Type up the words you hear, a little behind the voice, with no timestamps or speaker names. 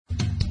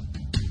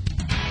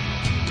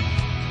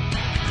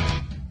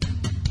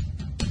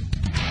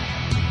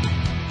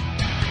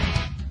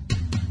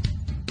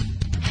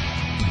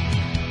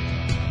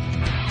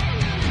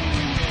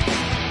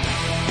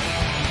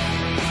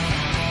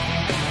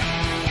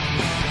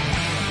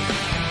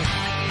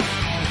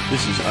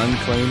This is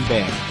Unclaimed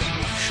Bands,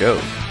 show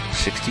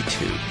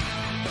 62.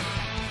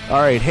 All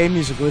right, hey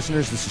music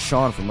listeners, this is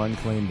Sean from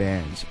Unclaimed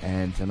Bands,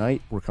 and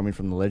tonight we're coming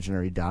from the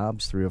legendary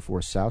Dobbs,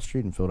 304 South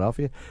Street in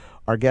Philadelphia.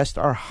 Our guests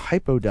are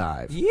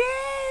Hypodive. Yay!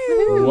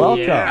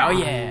 Welcome. Yeah. Oh,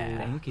 yeah.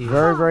 Thank you.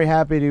 Very, very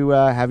happy to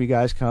have you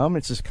guys come.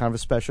 It's just kind of a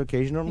special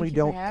occasion. Normally Thank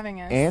you don't for having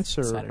us.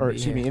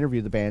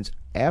 interview the bands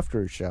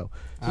after a show.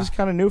 This is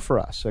kind of new for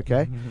us,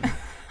 okay?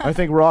 I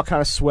think we're all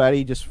kind of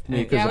sweaty just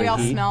because yeah, of we the all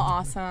heat. smell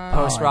awesome.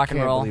 Post rock and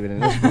I can't roll. believe it.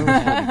 And this room's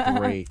gonna be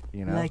great,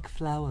 you know. Like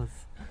flowers.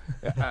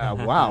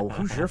 Wow,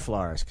 who's your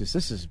florist? Because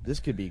this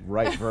could be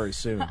right very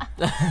soon.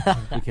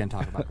 We can't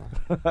talk about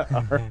that.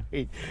 All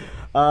right.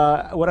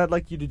 What I'd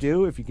like you to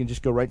do, if you can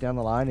just go right down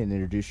the line and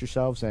introduce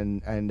yourselves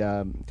and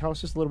tell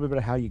us just a little bit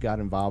about how you got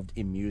involved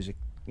in music,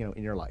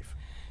 in your life.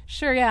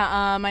 Sure,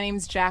 yeah. My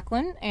name's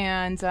Jacqueline,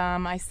 and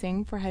I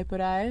sing for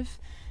Hypodive.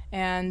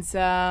 And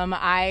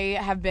I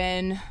have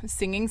been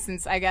singing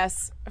since, I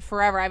guess,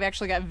 forever. I've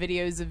actually got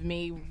videos of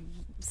me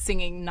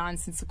singing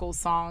nonsensical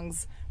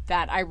songs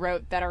that I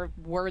wrote that are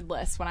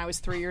wordless when I was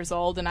 3 years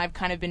old, and I've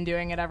kind of been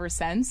doing it ever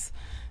since.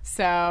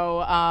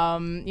 So,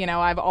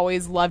 I've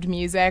always loved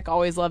music,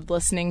 always loved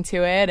listening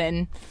to it,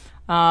 and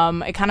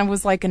it kind of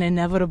was like an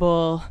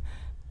inevitable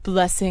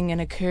blessing and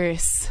a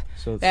curse,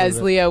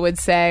 as Leo would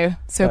say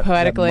so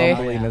poetically. That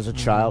mumbling as a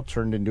child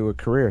turned into a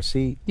career.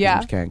 See, yeah.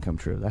 Dreams can come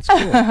true. That's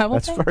cool. Well,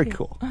 that's very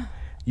cool.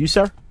 You,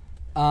 sir?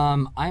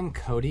 I'm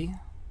Cody.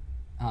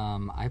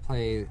 I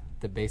play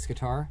the bass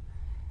guitar.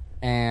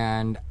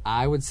 And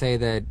I would say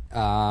that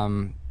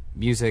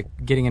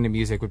getting into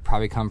music would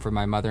probably come from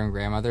my mother and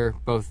grandmother,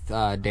 both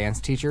dance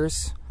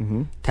teachers.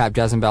 Mm-hmm. Tap,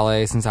 jazz, and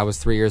ballet since I was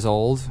 3 years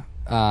old.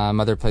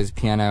 Mother plays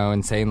piano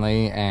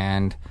insanely,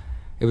 and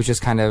it was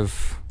just kind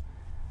of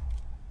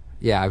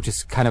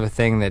a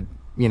thing that,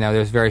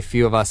 there's very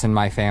few of us in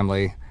my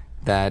family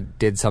that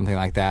did something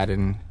like that,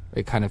 and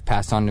it kind of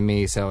passed on to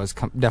me, so it was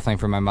definitely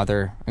from my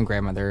mother and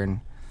grandmother,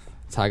 and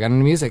that's how I got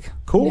into music.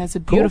 Cool. Yeah, it's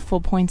a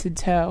beautiful pointed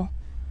toe.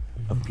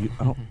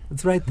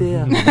 It's right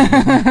there.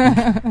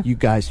 You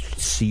guys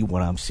see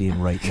what I'm seeing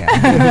right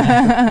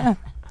now.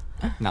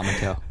 Not my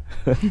toe.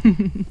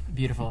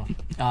 Beautiful.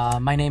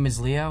 My name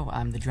is Leo.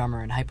 I'm the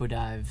drummer in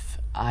Hypodive.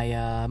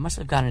 I must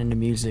have gotten into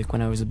music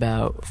when I was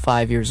about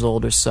 5 years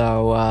old or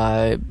so.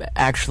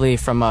 Actually,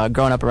 from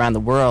growing up around the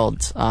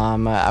world,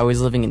 I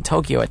was living in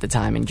Tokyo at the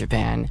time in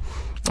Japan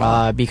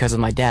because of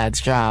my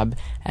dad's job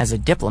as a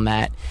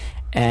diplomat.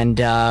 And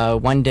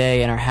one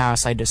day in our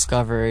house, I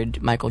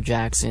discovered Michael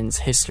Jackson's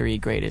History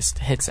Greatest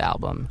Hits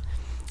album.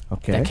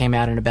 Okay. That came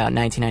out in about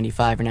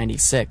 1995 or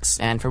 96.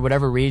 And for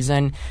whatever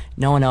reason,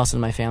 no one else in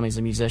my family is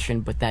a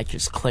musician, but that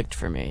just clicked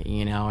for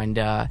me, And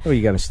well,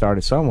 you got to start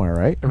it somewhere,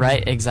 right?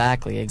 Right,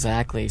 exactly.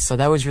 So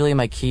that was really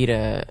my key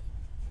to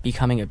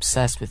becoming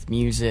obsessed with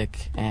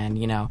music and,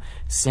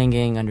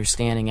 singing,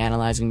 understanding,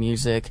 analyzing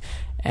music.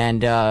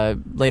 And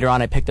later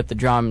on, I picked up the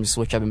drums,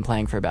 which I've been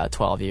playing for about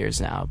 12 years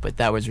now. But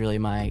that was really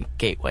my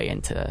gateway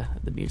into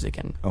the music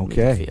and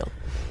music field.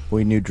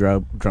 We knew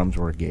drums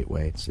were a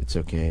gateway. It's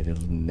okay. It'll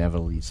never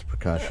lead to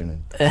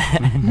percussion.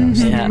 And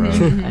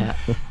yeah.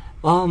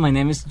 Well, my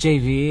name is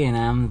JV, and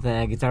I'm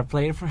the guitar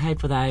player for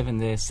Hypodive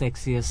and the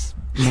sexiest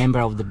member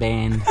of the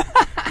band.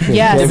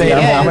 Yes,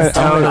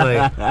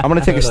 I'm going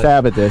to take a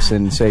stab at this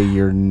and say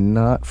you're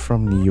not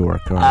from New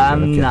York.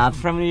 I'm not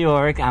from New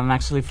York. I'm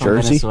actually from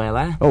Jersey?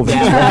 Venezuela. Oh,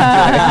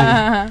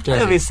 Venezuela. A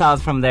little bit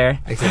south from there.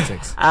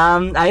 X86.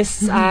 I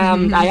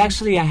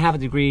have a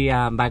degree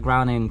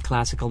background in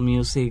classical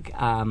music.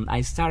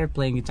 I started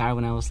playing guitar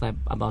when I was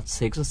about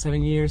 6 or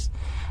 7 years.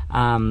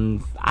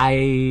 I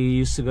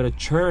used to go to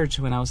church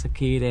when I was a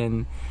kid,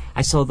 and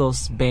I saw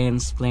those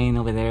bands playing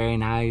over there,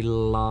 and I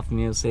love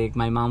music.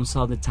 My mom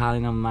saw the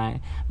talent of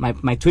my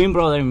twin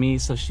brother and me,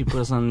 so she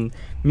put us on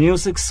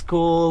music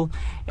school,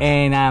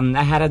 and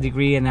I had a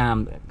degree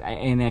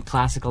in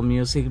classical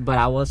music. But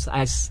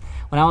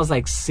when I was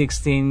like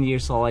 16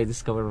 years old, I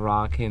discovered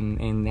rock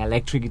and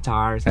electric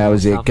guitars. That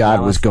was it.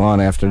 God was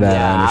gone after that.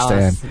 Yeah, I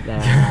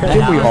understand.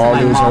 Did we all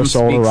lose our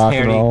soul to rock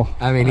and roll?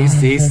 I mean,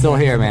 he's still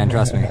here, man.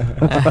 Trust me.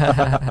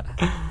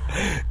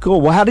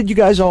 Cool. Well, how did you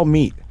guys all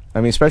meet? I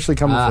mean, especially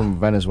coming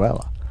from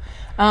Venezuela.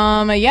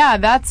 Yeah,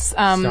 that's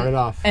Started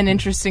off. an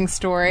interesting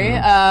story.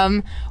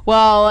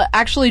 Well,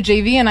 actually,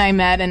 JV and I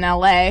met in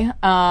LA.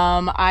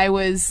 I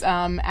was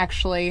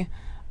actually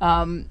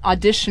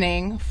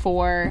auditioning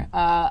for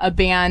a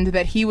band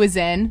that he was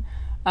in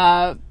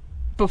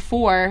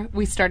before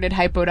we started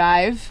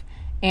Hypodive.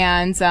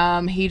 And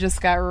he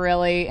just got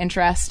really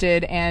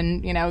interested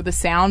in, the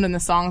sound and the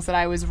songs that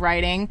I was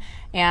writing.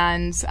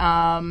 And,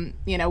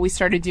 we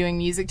started doing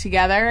music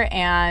together,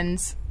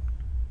 and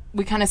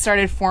we kind of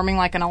started forming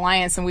like an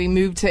alliance, and we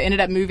ended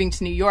up moving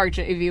to New York.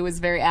 JV was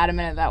very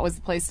adamant that was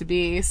the place to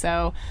be,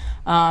 so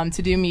to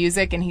do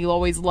music, and he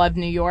always loved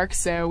New York,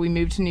 so we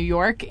moved to New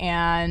York,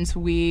 and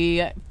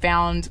we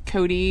found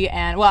Cody,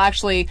 and well,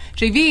 actually,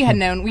 JV had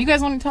known. You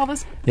guys want to tell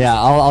this? Yeah,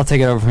 I'll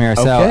take it over from here.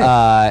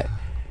 Okay.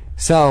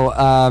 So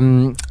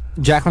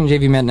Jacqueline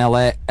and JV met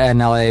in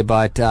LA,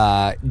 but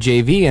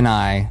JV and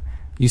I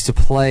used to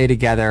play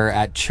together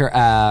at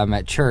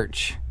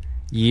church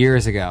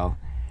years ago.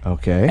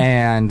 Okay.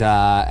 And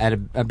at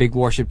a big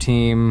worship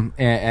team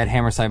at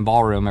Hammerstein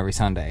Ballroom every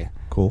Sunday.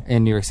 Cool.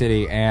 In New York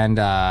City. And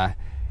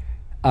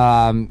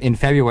in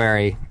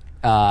February,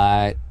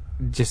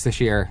 just this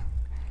year,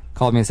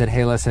 called me and said,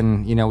 hey,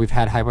 listen, we've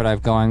had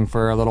Hypodive going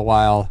for a little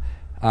while.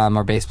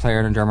 Our bass player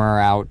and drummer are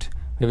out.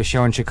 We have a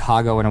show in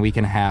Chicago in a week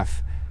and a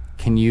half.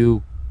 Can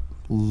you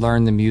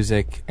learn the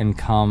music and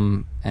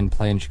come and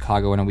play in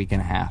Chicago in a week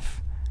and a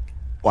half?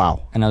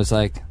 Wow. And I was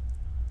like,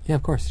 yeah,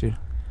 of course, dude.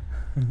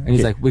 And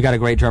he's like, we got a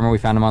great drummer. We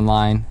found him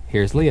online.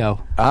 Here's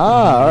Leo.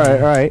 All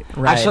right.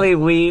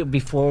 Actually,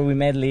 before we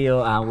met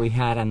Leo, we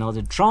had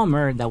another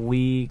drummer that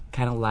we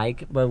kind of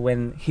like. But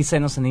when he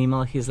sent us an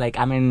email, he's like,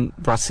 I'm in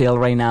Brazil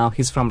right now.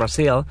 He's from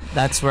Brazil.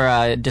 That's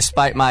where,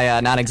 despite my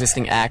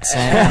non-existing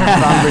accent,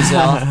 I'm from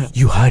Brazil.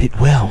 You hide it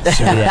well.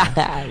 So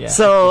Yeah.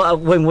 So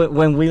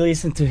when we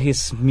listened to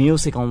his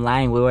music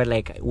online, we were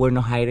like, we're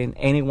not hiding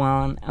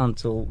anyone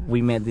until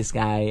we met this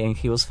guy, and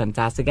he was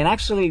fantastic. And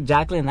actually,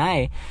 Jacqueline and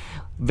I,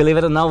 believe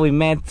it or not, we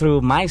met through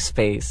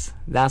MySpace.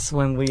 That's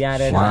when we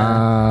added.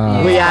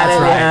 Wow. We That's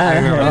added. right. I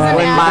remember that. It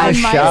was an ad on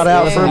Shout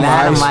out MySpace. for An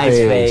ad on MySpace.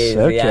 MySpace,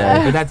 Okay.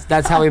 yeah. But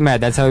that's how we met.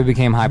 That's how we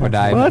became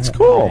Hypodive. Well, that's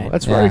cool. Right.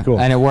 That's very cool.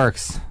 And it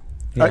works.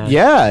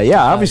 Yeah.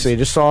 Obviously, I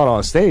just saw it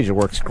on stage. It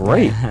works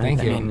great.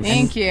 Thank you.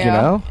 Thank you. You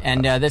know?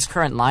 And this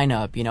current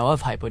lineup,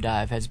 of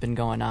Hypodive has been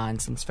going on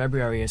since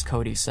February, as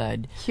Cody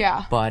said.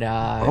 Yeah. But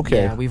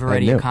Okay, yeah, we've I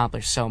already knew.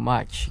 accomplished so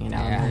much.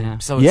 Yeah.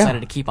 I'm so Yeah.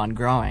 excited to keep on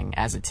growing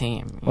as a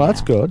team. Well,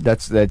 that's good.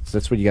 That's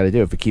what you got to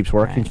do. If it keeps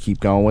working, Right. keep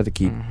going with it.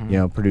 Keep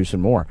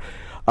producing more.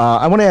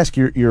 I want to ask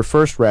your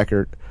first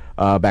record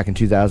back in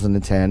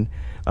 2010.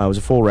 It was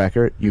a full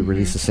record. You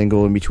released a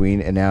single in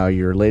between, and now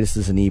your latest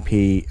is an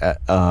EP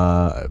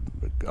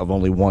of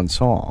only one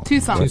song. 2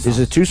 songs. Is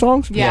it 2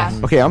 songs? Yeah.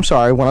 Okay, I'm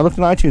sorry. When I looked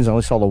at iTunes, I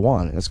only saw the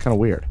one. That's kind of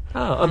weird.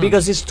 Oh,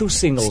 because it's 2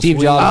 singles. Steve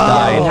We Jobs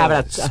died. didn't have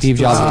it as Steve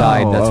 2 Jobs singles.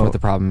 died. That's oh. what the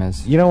problem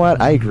is. You know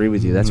what? I agree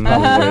with you. That's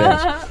probably what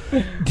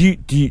it is.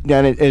 Do you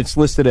and it's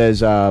listed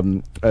as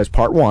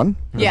part 1.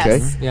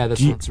 Yes. Okay. Yeah, that's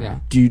Do you, yeah.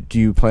 do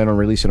you plan on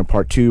releasing a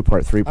part 2,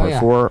 part 3, part yeah.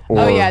 4? Or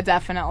Oh yeah,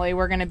 definitely.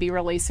 We're going to be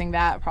releasing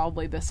that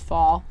probably this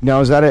fall.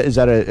 Now, is that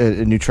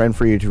a new trend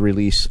for you to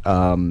release,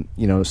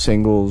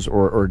 singles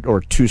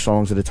or 2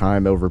 songs at a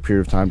time over a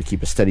period of time to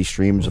keep a steady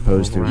stream as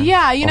opposed to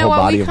Yeah, you a know whole what?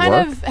 body We of kind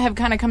work? of have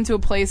come to a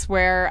place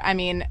where,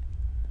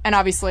 and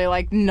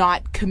obviously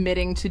not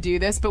committing to do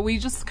this, but we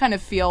just kind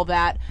of feel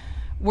that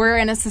we're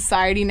in a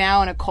society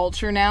now and a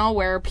culture now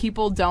where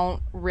people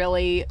don't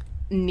really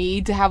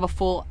need to have a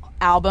full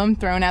album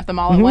thrown at them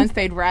all at once.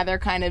 They'd rather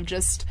kind of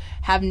just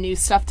have new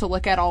stuff to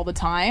look at all the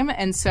time.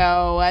 And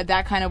so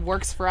that kind of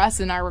works for us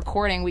in our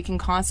recording. We can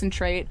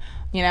concentrate,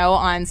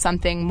 on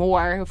something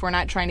more if we're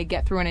not trying to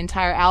get through an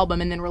entire album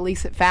and then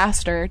release it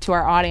faster to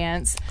our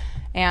audience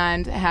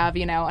and have,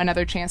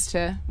 another chance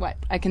to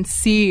I can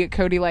see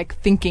Cody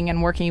thinking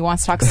and working. He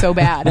wants to talk so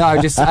bad. No, I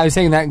was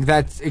saying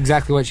that's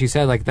exactly what she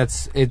said.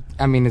 That's it.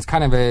 It's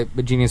kind of a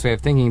genius way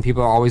of thinking.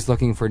 People are always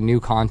looking for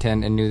new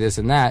content and new this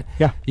and that.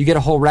 Yeah. You get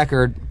a whole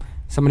record,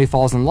 somebody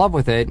falls in love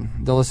with it,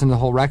 they'll listen to the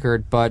whole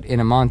record, but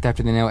in a month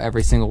after they know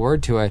every single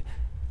word to it,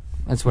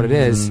 that's what it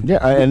is.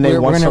 Yeah, and they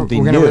want something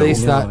We're going new. to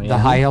release the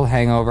High Hill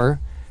Hangover,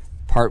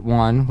 part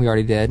 1. We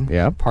already did.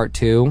 Yeah. Part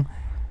 2.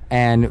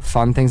 And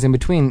fun things in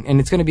between, and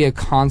it's going to be a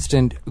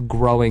constant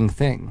growing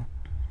thing.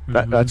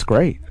 That's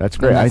great. That's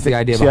great. that's the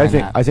idea behind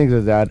that. I think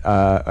that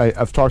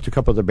I've talked to a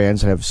couple other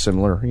bands that have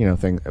similar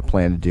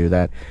plan to do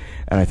that,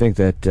 and I think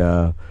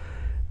that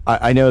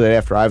I know that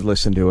after I've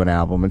listened to an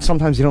album, and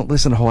sometimes you don't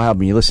listen to the whole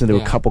album, you listen to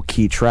a couple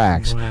key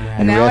tracks, and the rest of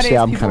the Nowadays,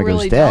 album people kind of goes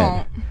really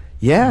dead. don't.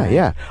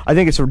 Yeah. I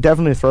think it's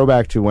definitely a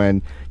throwback to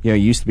when you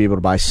used to be able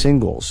to buy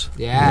singles.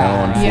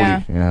 Yeah. On 40,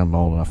 Yeah. I'm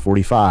old enough,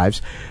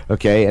 45s.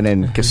 Okay, and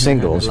then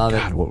singles. Love it.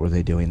 God, what were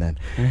they doing then?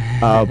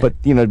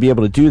 But to be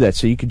able to do that,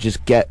 so you could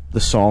just get the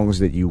songs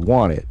that you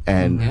wanted.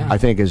 And Yeah. I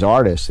think as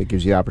artists, it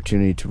gives you the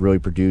opportunity to really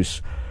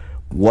produce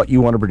what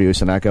you want to produce,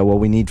 and not go, well,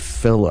 we need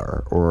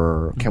filler,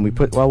 or can we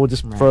put? Well, we'll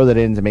just throw that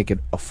in to make it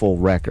a full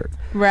record.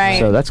 Right.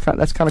 So that's kind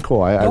of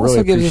cool. I It really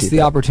also gives us appreciate the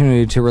that.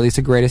 opportunity to release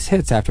the greatest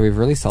hits after we've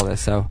released all this.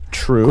 So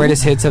True.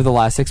 greatest hits of the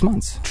last 6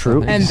 months.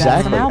 True, And that's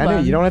exactly. an I know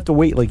album. you don't have to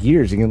wait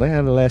years. You can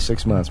have the last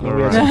 6 months. Maybe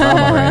that's some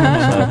problem right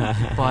now,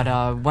 so.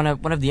 But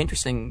one of the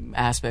interesting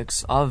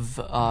aspects of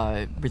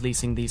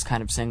releasing these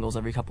kind of singles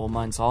every couple of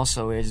months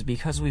also is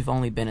because we've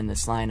only been in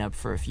this lineup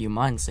for a few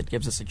months, it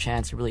gives us a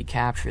chance to really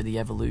capture the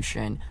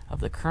evolution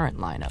of the current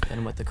lineup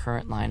and what the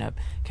current lineup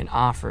can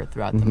offer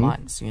throughout the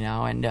months,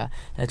 and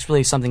that's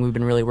really something we've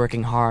been really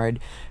working hard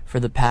for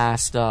the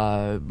past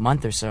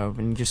month or so,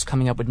 and just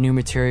coming up with new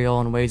material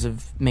and ways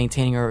of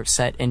maintaining our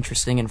set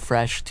interesting and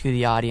fresh to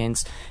the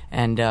audience,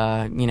 and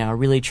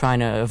really trying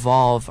to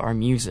evolve our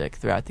music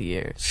throughout the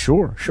years.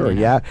 Sure.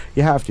 Yeah,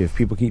 you have to. If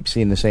people keep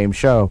seeing the same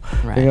show,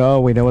 Right. they go, oh,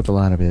 we know what the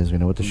lineup is, we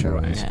know what the show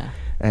is. Yeah.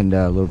 And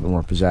a little bit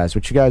more pizzazz.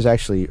 But you guys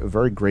actually a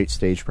very great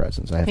stage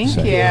presence, I have Thank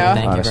to say. you.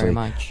 Thank you honestly. very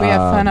much. We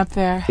have fun up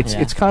there.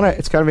 It's kind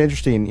of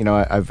interesting.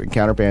 I've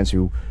encountered bands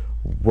who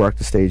work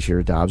the stage here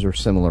at Dobbs or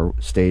similar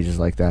stages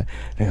like that.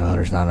 They go, oh,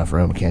 there's not enough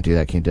room. Can't do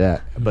that. Can't do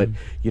that. But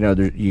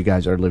you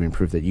guys are living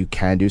proof that you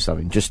can do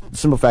something. Just the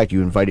simple fact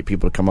you invited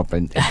people to come up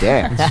and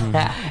dance.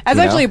 That's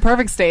actually a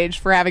perfect stage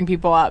for having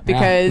people up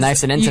because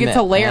Nice and you get intimate.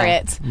 to layer Yeah.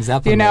 it.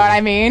 Zeppelin You know what baby.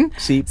 I mean?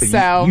 See, but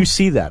So- you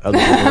see that. Other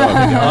people go,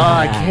 they go, oh,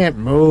 I can't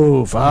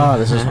move. Oh,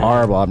 this is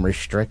horrible. I'm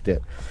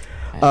restricted.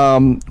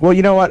 Well,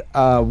 you know what?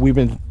 We've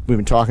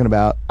been talking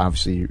about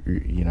obviously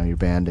your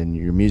band and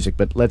your music,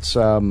 but let's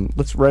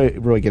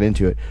really get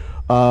into it.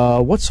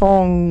 What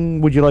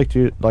song would you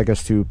like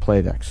us to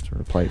play next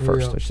or play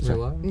first? I should say.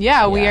 Real love?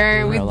 Yeah,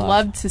 Real we'd Love.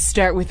 love to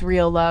start with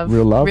Real Love.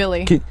 Real Love.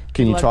 Really. Can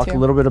you We'd love talk to. a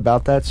little bit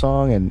about that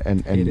song and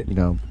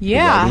the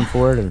writing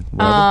for it or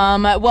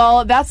whatever?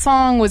 Well, that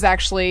song was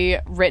actually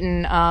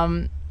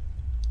written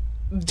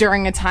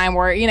during a time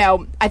where,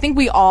 I think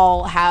we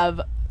all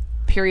have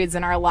periods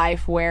in our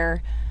life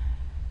where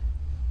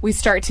we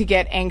start to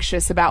get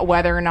anxious about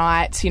whether or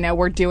not,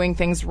 we're doing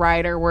things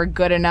right or we're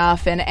good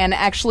enough. And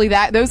actually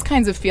those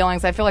kinds of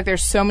feelings, I feel like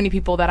there's so many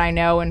people that I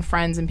know and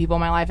friends and people in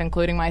my life,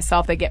 including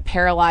myself, that get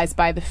paralyzed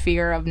by the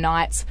fear of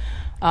not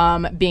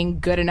being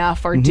good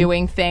enough or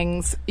doing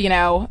things, in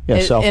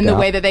the self-doubt.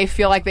 way that they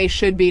feel like they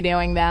should be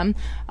doing them.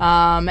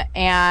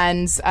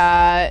 And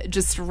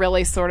just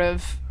really sort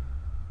of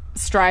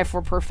strive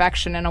for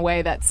perfection in a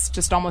way that's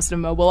just almost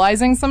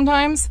immobilizing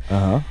sometimes.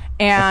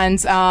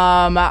 And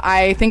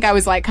I think I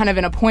was like kind of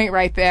in a point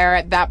right there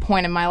at that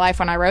point in my life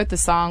when I wrote the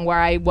song where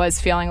I was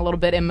feeling a little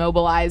bit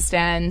immobilized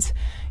and,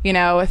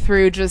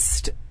 through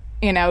just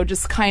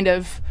kind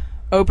of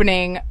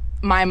opening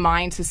my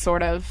mind to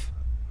sort of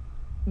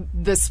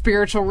the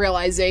spiritual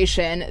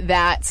realization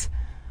that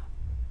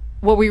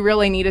what we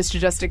really need is to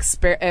just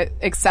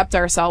accept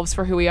ourselves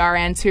for who we are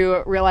and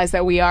to realize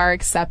that we are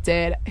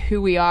accepted,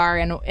 who we are,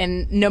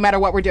 and no matter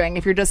what we're doing.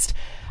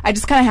 I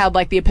just kind of had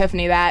like the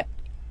epiphany that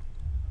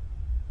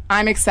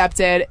I'm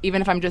accepted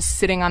even if I'm just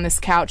sitting on this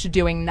couch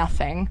doing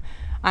nothing.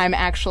 I'm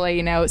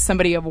actually,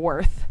 somebody of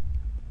worth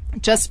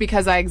just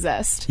because I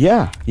exist.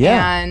 Yeah.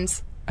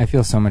 And I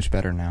feel so much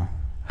better now.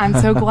 I'm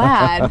so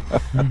glad.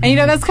 And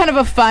that's kind of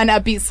a fun,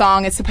 upbeat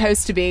song. It's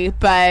supposed to be,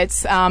 but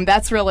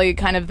that's really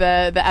kind of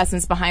the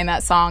essence behind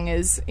that song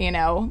is,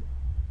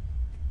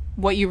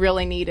 what you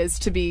really need is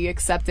to be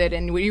accepted,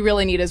 and what you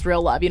really need is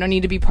real love. You don't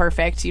need to be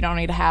perfect. You don't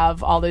need to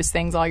have all those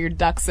things, all your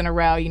ducks in a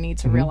row. You need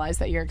to realize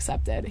that you're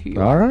accepted, who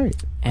you All are. right.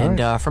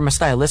 And from a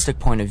stylistic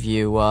point of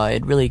view,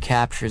 it really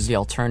captures the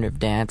alternative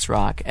dance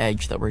rock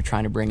edge that we're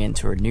trying to bring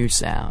into our new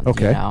sound.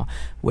 Okay.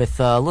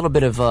 With a little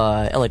bit of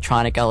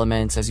electronic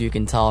elements, as you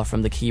can tell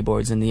from the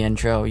keyboards in the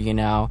intro,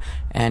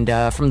 And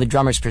from the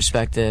drummer's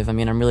perspective, I'm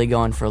really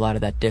going for a lot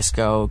of that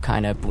disco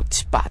kind of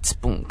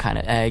boom kind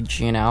of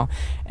edge,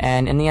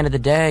 And in the end of the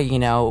day,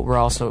 we're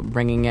also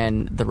bringing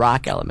in the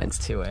rock elements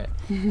to it.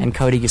 And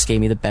Cody just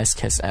gave me the best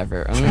kiss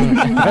ever.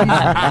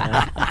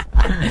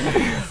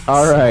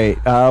 All right.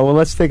 Well,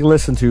 let's take a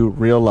listen to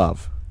Real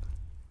Love.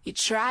 You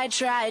try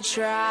so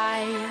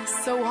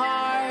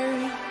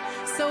hard,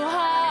 so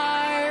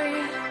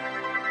hard.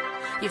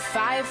 You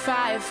fight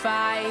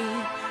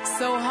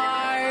so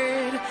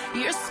hard,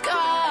 you're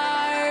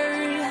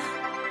scarred.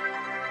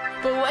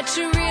 But what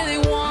you really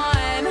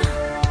want,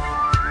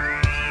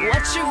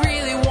 what you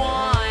really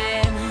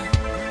want,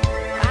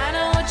 I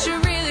know what you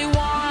really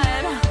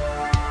want.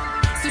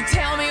 So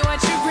tell me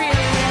what you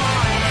really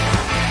want.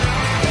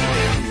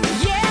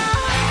 Yeah.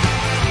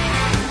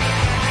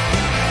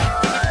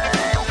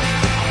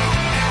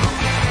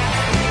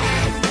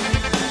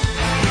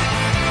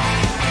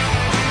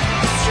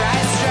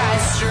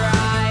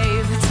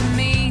 Strive to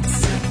meet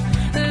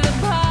the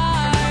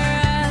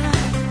bar,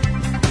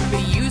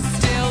 but you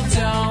still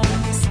don't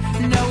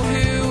know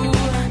who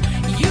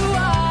you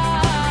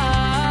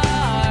are.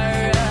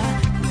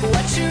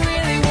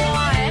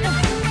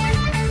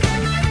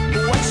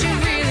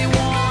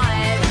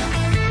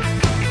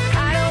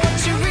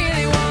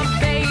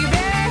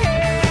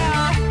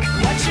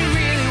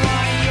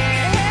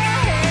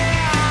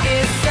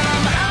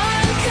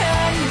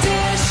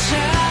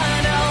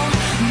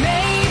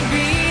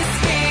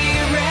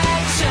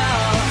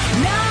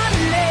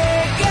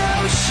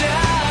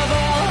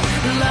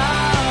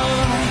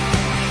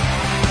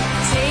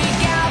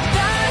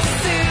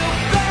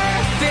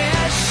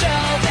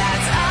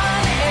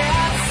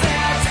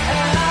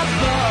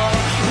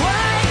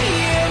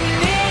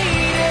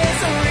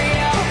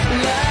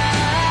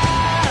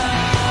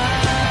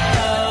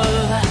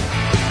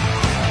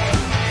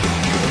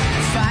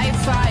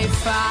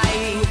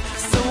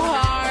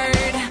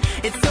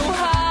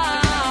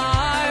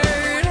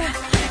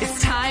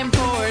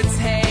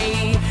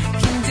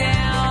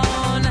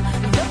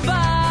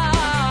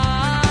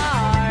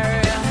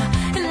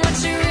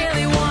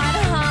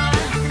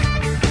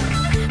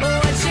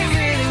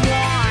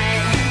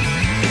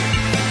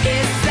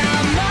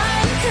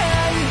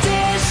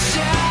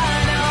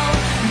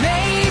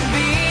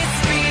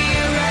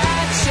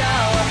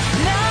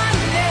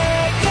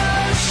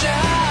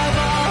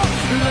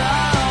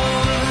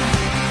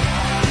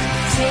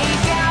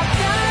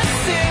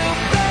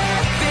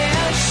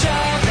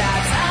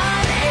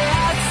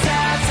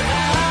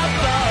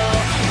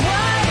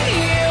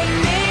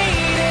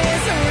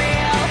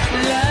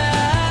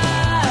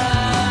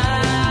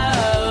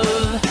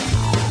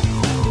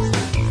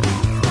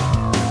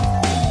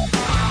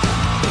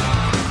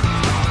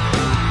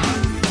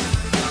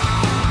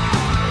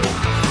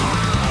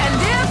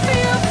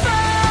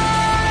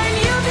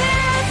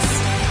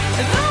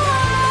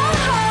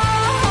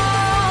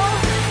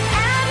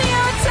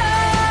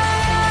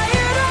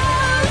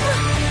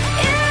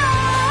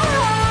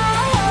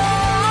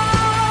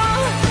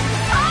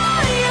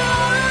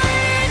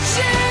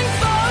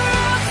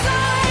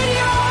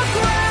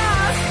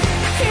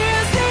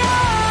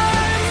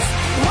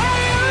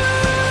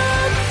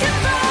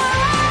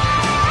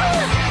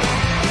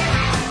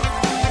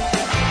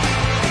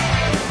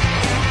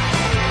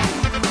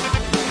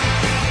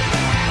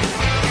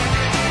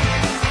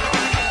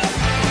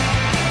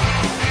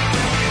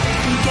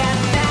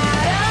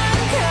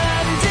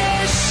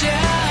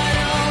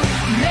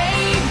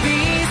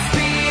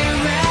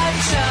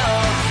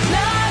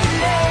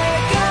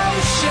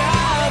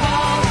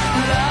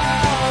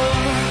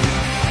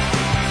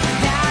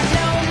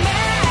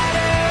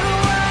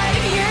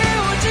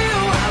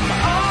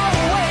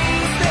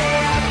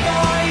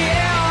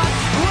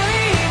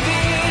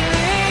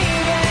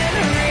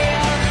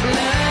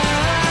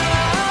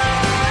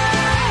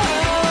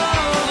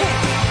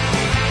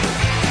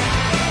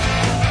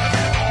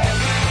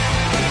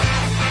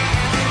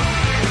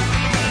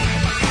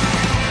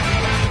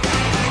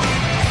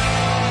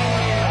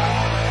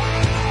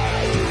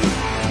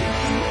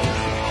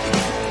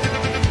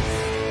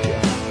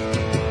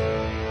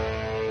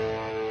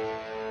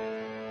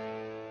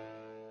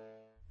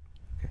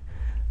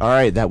 All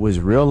right, that was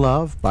Real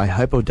Love by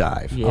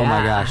Hypodive. Yeah. Oh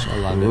my gosh, I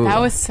love it. That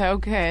was so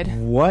good.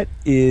 What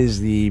is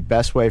the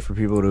best way for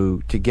people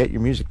to get your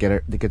music, to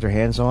get their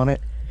hands on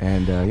it,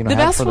 and The have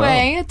best for their own?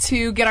 way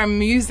to get our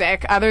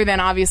music, other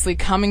than obviously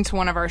coming to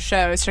one of our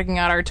shows, checking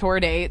out our tour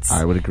dates,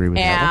 I would agree with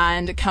that.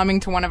 and coming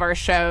to one of our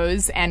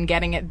shows and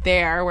getting it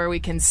there where we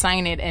can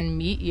sign it and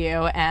meet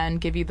you and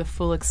give you the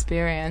full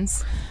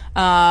experience.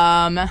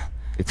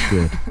 It's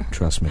good.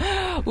 Trust me.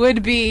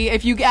 Would be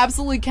if you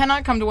absolutely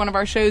cannot come to one of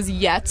our shows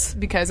yet,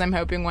 because I'm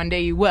hoping one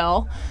day you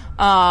will.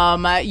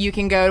 You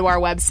can go to our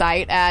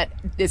website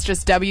it's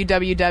just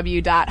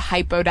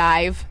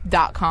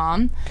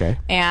www.hypodive.com. Okay.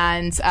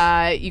 And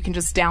you can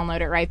just download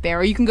it right there,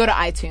 or you can go to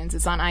iTunes.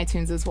 It's on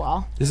iTunes as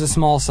well. This is a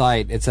small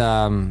site. It's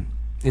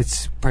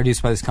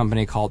produced by this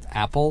company called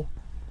Apple.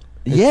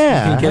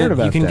 Yeah, I heard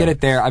about You can that. get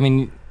it there. I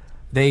mean,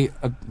 they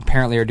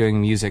apparently are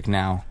doing music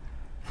now,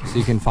 so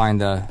you can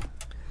find the.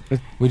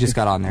 We just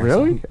got on there.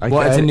 Really? So.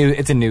 Well, it's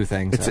a new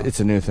thing. So.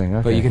 It's a new thing.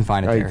 Okay. But you can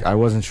find it there. I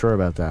wasn't sure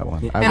about that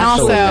one. I And was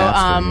also, so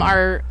invested.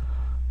 our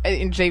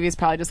JV is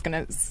probably just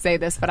going to say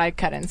this, but I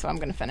cut in, so I'm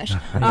going to finish.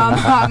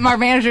 Our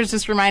manager's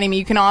just reminding me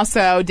you can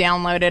also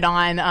download it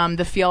on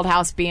the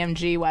Fieldhouse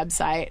BMG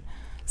website.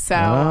 So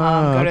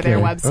go to their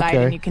okay, website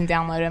okay. and you can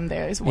download them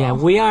there as well. Yeah,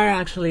 we are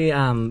actually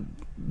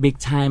big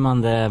time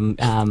on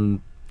the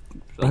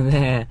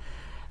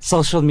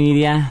social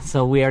media.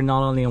 So we are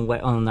not only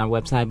on our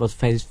website, but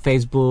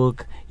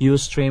Facebook,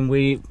 Ustream.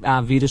 We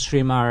video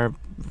stream our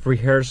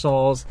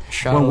rehearsals.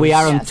 When we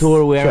are on Yes.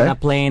 tour, we are on Okay. a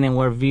plane and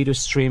we're video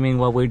streaming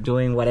what we're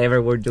doing,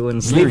 whatever we're doing,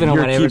 You're, sleeping or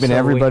whatever. keeping so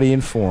everybody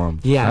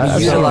informed. Yeah, I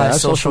we saw- utilize I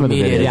saw social some of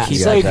the media to videos yeah. keep you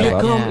So guys if you have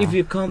up. come, Yeah. if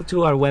you come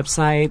to our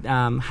website,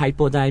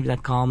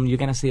 hypodive.com, you're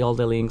gonna see all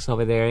the links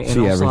over there, and See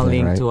also a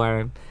everything, link right? to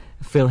our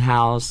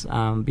Fieldhouse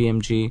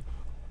BMG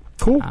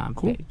Cool.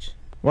 page.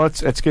 Well,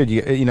 it's good.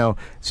 You know,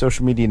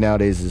 social media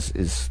nowadays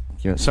is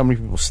so many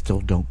people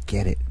still don't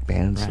get it.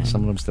 Bands, Right.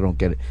 some of them still don't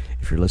get it.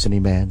 If you're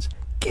listening, bands,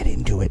 get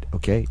into it.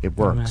 Okay, it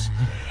works.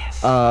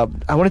 Yes.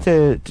 I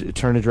wanted to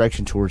turn the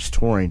direction towards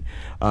touring.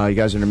 You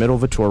guys are in the middle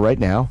of a tour right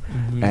now,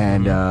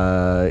 and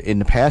in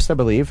the past, I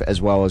believe, as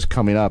well as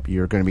coming up,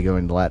 you're going to be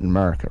going to Latin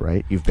America,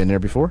 right? You've been there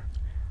before?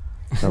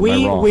 Or am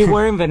I wrong? We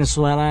were in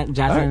Venezuela.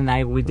 Jasmine Alright. and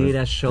I, we did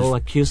a show,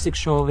 acoustic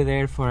show over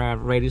there for a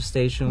radio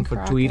station In for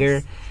Caracas.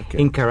 Twitter Okay.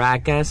 in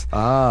Caracas.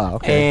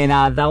 Okay. And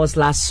that was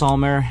last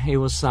summer. It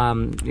was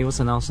an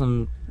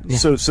awesome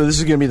So this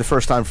is going to be the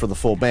first time for the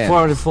full band.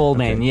 for the full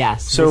Okay. band.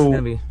 Yes. This is So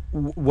gonna be-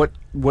 what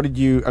did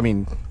you? I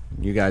mean,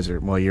 you guys are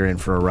you're in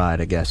for a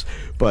ride, I guess.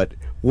 But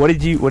what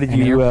did you? An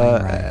airplane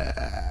ride.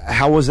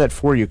 How was that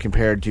for you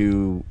compared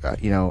to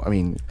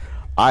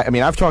I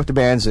mean, I've talked to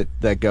bands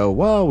that go,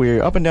 well,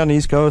 we're up and down the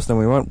East Coast, and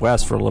we went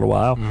west for a little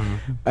while,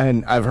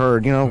 and I've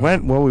heard,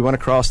 we went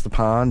across the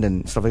pond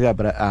and stuff like that.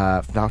 But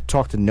I've not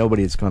talked to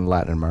nobody that's gone to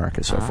Latin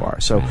America so far.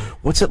 So,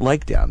 what's it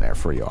like down there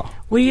for y'all?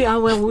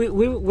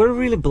 We're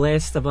really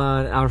blessed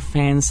about our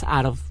fans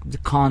out of the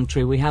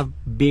country. We have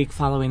big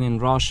following in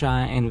Russia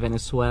and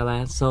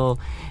Venezuela, so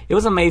it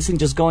was amazing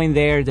just going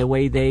there. The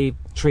way they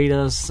treat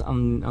us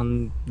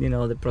on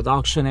the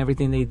production,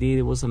 everything they did,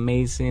 it was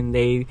amazing.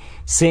 They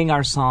sing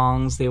our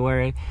songs. They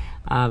were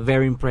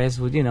very impressed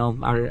with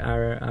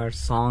our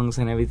songs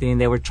and everything.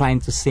 They were trying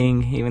to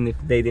sing even if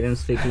they didn't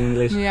speak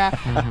English.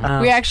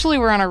 Yeah. We actually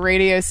were on a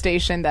radio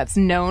station that's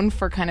known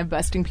for kind of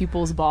busting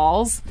people's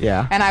balls.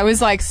 Yeah. And I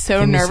was like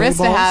so Can you say nervous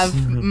to balls?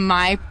 have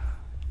my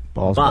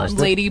Balls But- busted?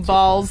 lady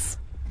balls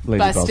Lady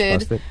balls busted,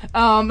 busted?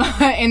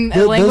 in a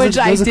Those language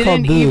are I called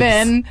didn't boobs.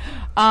 even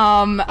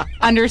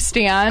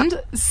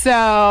understand. So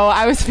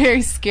I was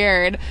very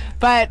scared.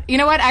 But you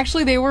know what?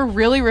 Actually, they were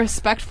really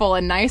respectful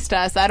and nice to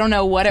us. I don't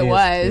know what it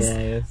was,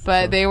 yes,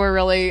 but so- they were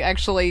really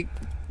actually.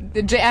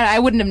 I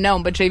wouldn't have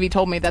known, but JV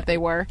told me that they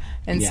were,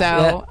 and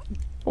so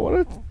What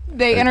a-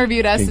 they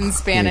interviewed us Can- in can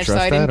Spanish, you so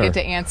I trust didn't that, get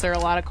or- to answer a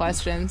lot of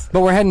questions.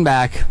 But we're heading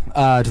back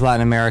to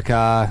Latin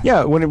America.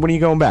 Yeah, when are you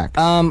going back?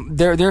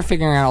 They're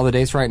figuring out all the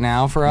dates right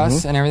now for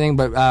us and everything,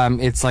 but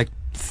it's like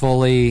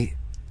fully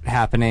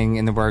happening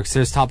in the works.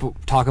 There's talk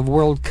of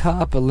World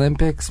Cup,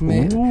 Olympics.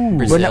 We're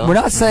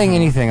not saying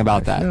anything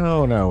about that.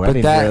 No, I But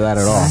didn't hear that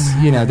at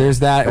all. There's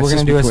that. That's we're gonna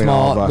just do a between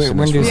all small. of us We're in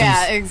gonna this do room. some.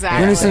 Yeah, We're exactly.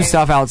 gonna do some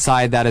stuff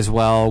outside that as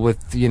well with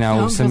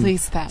Don't some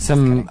release that.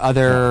 some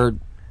other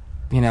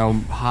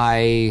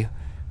high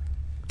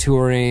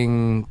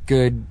touring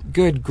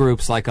good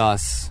groups like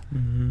us,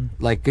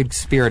 like good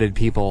spirited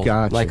people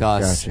Gotcha, like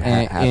us gotcha.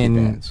 Happy in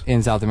bands.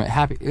 in South America.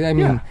 Happy. I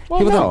mean, Yeah. Well,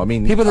 people no, that I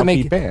mean, people that upbeat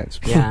make bands.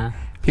 Yeah.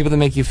 people that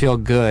make you feel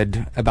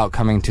good about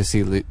coming to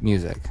see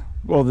music.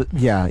 Well,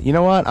 yeah. You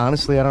know what?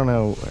 Honestly, I don't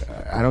know.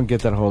 I don't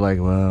get that whole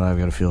well, I've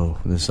got to feel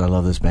this. I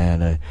love this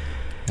band.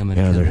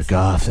 They're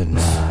goth and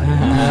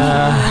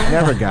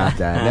never got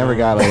that. Never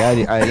got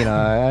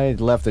I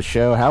left the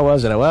show. How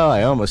was it? Well,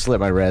 I almost slit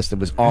my wrist. It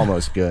was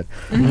almost good.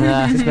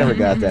 Just never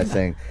got that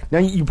thing. Now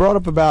you brought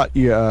up about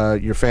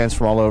your fans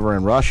from all over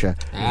in Russia.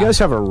 You guys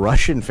have a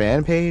Russian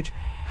fan page.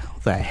 How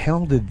the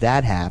hell did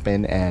that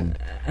happen? And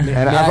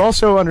I've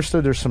also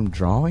understood there's some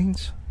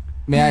drawings.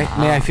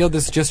 May I field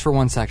this just for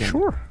 1 second?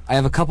 Sure. I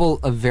have a couple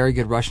of very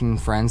good Russian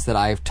friends that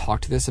I've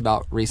talked to this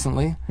about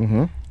recently.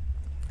 Mm-hmm.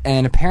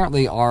 And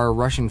apparently our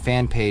Russian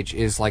fan page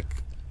is like,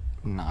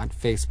 not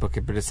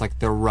Facebook, but it's like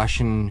the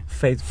Russian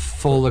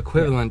full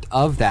equivalent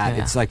of that.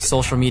 Yeah. It's like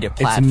social media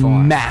it's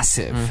platform.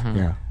 massive.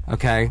 Yeah.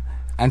 Okay?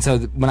 And so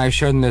when I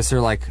showed them this,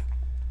 they're like,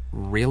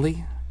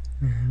 really?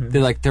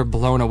 They're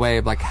blown away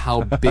of like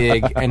how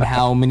big and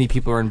how many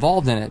people are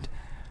involved in it.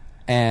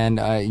 And,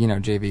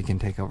 JV can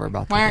take over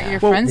about Why that. aren't your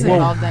Well, friends well,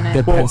 involved in The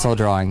it? pencil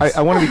drawings.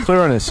 I want to be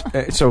clear on this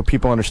so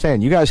people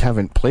understand. You guys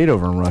haven't played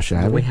over in Russia,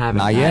 have We you? haven't.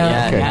 Not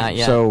yet. Okay. Not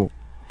yet. So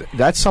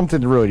that's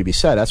something really to be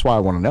said. That's why I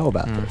want to know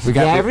about this. We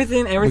got Yeah,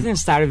 the- everything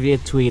started via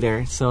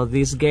Twitter. So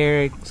this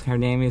girl, her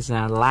name is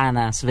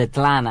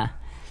Svetlana.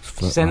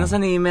 She sent us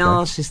an email.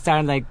 Okay. She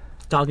started like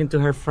talking to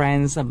her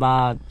friends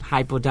about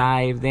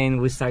Hypodive.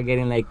 Then we start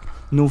getting like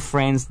new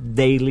friends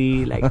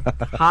daily, like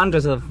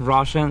hundreds of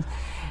Russians.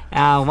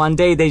 One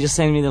day they just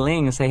sent me the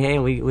link and say, "Hey,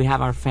 we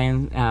have our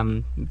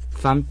fan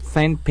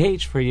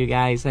page for you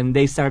guys," and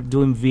they start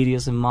doing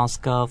videos in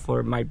Moscow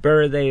for my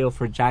birthday or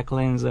for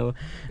Jacqueline's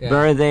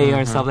birthday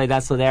or stuff like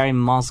that. So they're in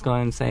Moscow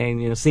and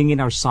saying, singing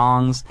our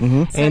songs.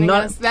 Sending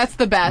us- that's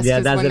the best. Yeah,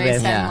 is that's when the they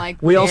best. send Yeah. like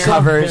We their, also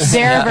covers.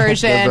 their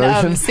version Their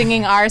version. of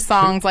singing our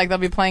songs. Like they'll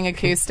be playing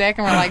acoustic,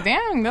 and we're like,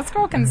 "Dang, this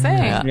girl can sing."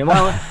 Yeah. Yeah,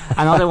 well,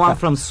 another one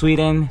from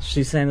Sweden.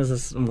 She sent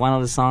us one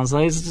of the songs. So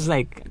it's just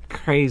like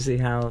crazy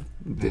how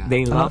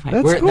they love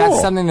That's Hypodive.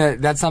 cool.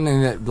 That's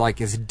something that like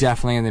is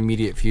definitely in the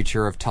immediate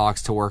future of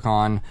talks to work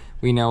on.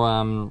 We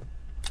know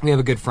we have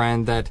a good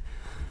friend that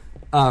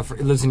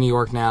lives in New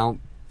York now.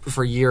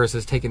 For years,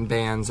 has taken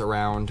bands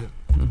around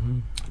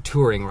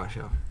touring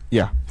Russia.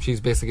 Yeah.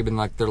 She's basically been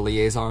like their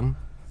liaison,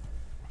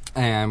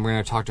 and we're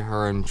gonna talk to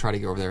her and try to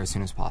get over there as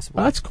soon as possible.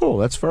 Well, that's cool.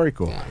 That's very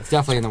cool. Yeah, it's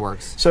definitely in the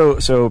works.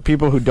 So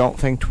people who don't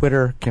think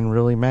Twitter can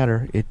really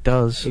matter, it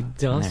does. It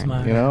does, There.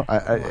 man. You know,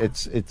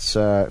 it's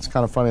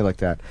kind of funny like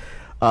that.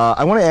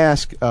 I want to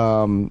ask.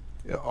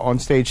 On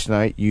stage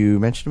tonight, you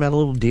mentioned about a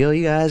little deal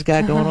you guys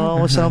got going on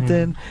with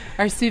something.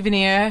 Our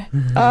souvenir.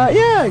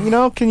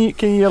 Yeah, can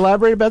you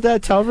elaborate about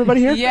that? Tell everybody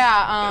here.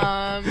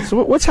 Yeah.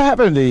 So what's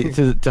happened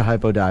to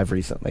Hypodive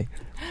recently?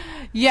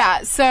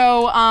 Yeah.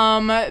 So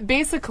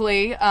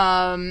basically, we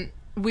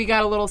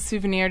got a little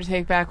souvenir to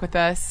take back with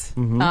us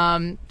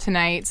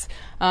tonight.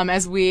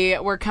 As we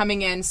were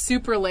coming in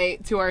super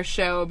late to our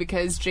show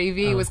because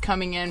JV was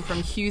coming in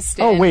from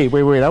Houston. Oh wait!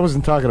 I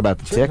wasn't talking about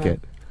the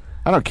ticket.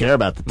 I don't care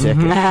about the ticket.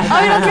 Oh,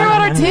 you don't care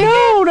about our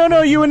ticket?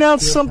 No. You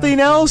announced something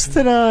else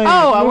tonight.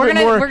 Oh, we're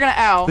Moving more- gonna.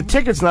 Oh. The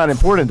ticket's not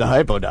important to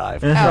Hypodive.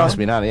 Trust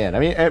me, not yet.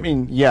 I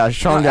mean, yeah.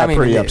 Sean got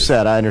pretty it is.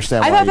 upset. I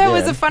understand. I why thought he that did.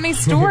 was a funny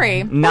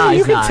story. No, you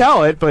it's can not.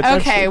 tell it, but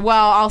Okay,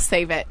 well, I'll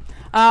save it.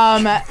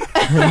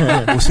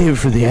 we'll save it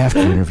for the after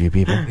interview,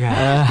 people.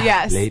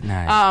 Yes. Late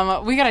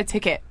night. We got a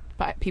ticket,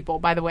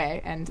 by the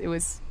way, and it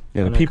was.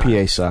 Yeah, the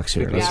PPA sucks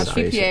here. Yeah, Let's just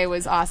face PPA it.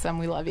 was awesome.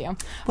 We love you.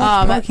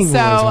 parking So,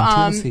 rules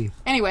on TLC.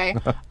 anyway,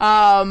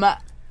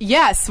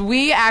 yes,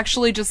 we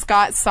actually just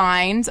got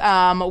signed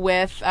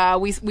with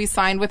we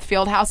signed with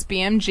Fieldhouse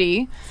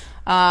BMG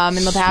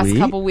in the past Sweet.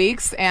 couple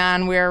weeks,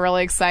 and we're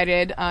really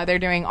excited. They're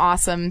doing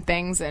awesome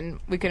things, and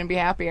we couldn't be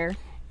happier.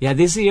 Yeah,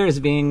 this year is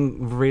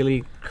being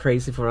really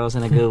crazy for us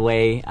in a good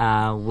way.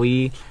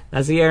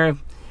 Last year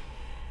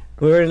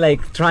we were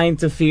like trying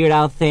to figure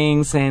out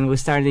things, and we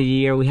started the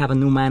year. We have a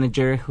new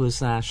manager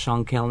who's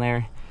Sean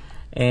Kellner,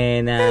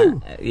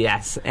 and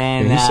yes,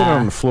 and Yeah, he's sitting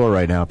on the floor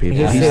right now, people.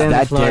 he's He's sitting on the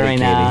that floor right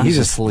dedicated. now. He's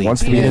asleep.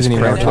 Wants to He be in his doesn't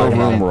even know what crypto we're talking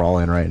room about. we're all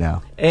in right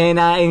now.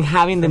 and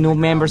having the new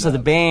members of the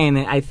band,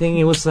 I think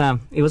it was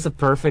a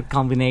perfect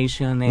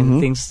combination, and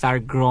things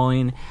start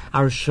growing.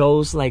 Our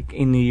shows, like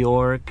in New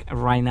York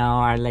right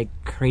now, are like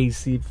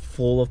crazy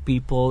full of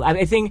people.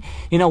 I think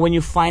when you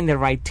find the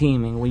right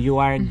team and when you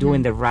are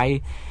doing the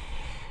right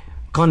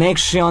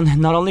connection,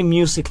 not only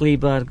musically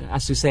but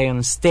as you say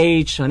on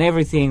stage, on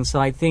everything. So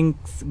I think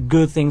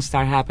good things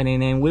start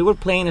happening. And we were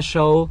playing a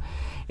show,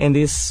 and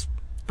this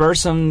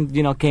person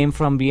came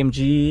from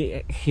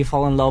BMG. He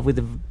fell in love with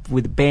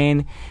the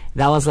band.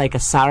 That was like a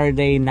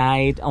Saturday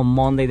night. On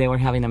Monday they were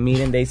having a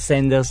meeting. They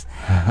sent us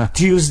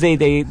Tuesday.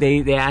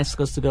 They asked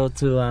us to go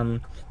to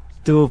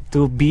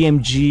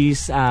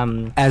BMG's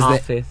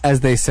office. As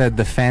they said,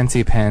 the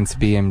fancy pants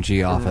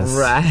BMG office.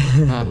 Right.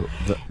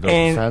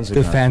 And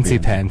The fancy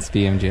pants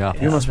BMG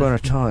office. You must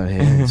want to tell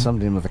it.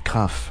 Something with a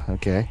cuff,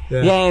 okay?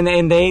 Yeah,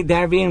 and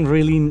they're being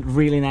really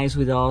really nice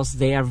with us.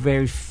 They are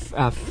very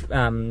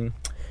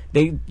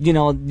they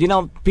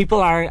people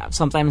are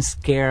sometimes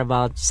scared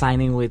about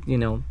signing with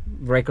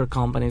record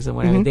companies and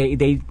whatever.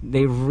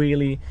 They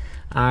really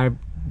are.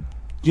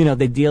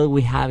 The deal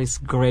we have is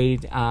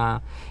great.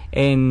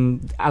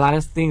 And a lot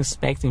of things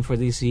expecting for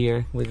this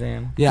year with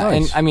them. Yeah,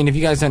 Nice. and I mean, if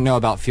you guys don't know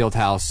about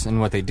Fieldhouse and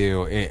what they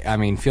do,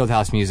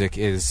 Fieldhouse music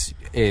is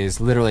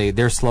literally,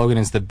 their slogan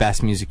is the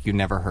best music you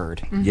never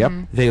heard. Yep.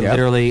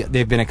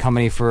 They've been a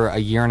company for a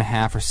year and a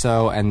half or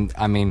so, and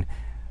I mean,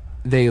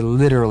 they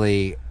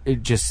literally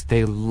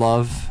they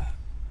love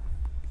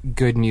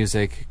good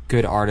music,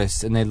 good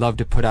artists, and they love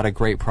to put out a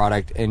great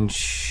product and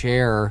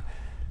share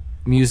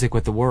music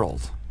with the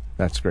world.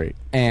 That's great.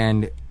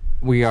 And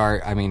we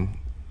are, I mean,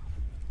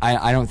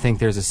 I don't think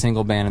there's a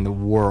single band in the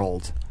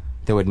world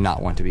that would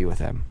not want to be with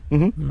them.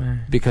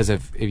 Because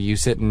if you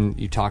sit and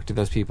you talk to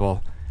those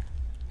people,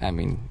 I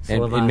mean,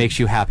 it makes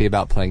you happy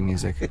about playing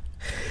music.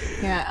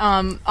 Yeah.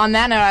 On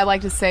that note, I'd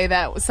like to say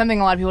that something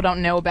a lot of people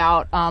don't know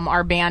about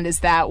our band is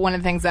that one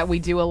of the things that we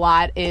do a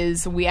lot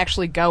is we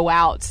actually go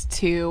out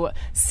to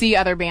see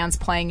other bands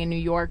playing in New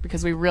York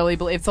because we really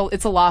believe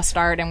it's a lost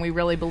art, and we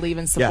really believe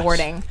in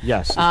supporting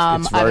Yes, it's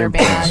very other important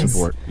to bands.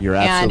 support. You're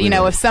absolutely And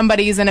right. if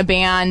somebody's in a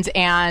band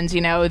and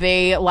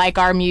they like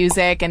our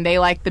music and they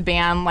like the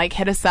band, like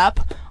hit us up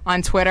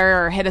on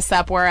Twitter or hit us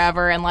up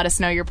wherever and let us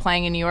know you're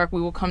playing in New York.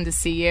 We will come to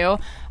see you.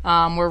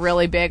 We're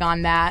really big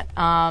on that.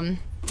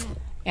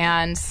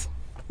 And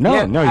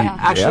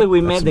actually,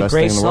 we that's met the the best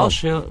Great thing in the world.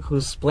 Social,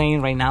 who's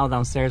playing right now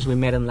downstairs. We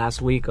met him last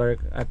week or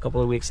a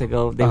couple of weeks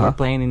ago. They were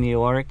playing in New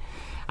York.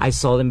 I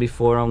saw them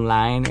before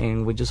online,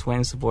 and we just went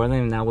and supported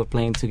them. And now we're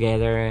playing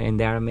together, and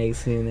they're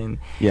amazing.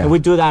 And we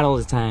do that all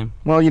the time.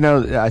 Well,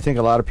 I think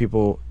a lot of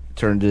people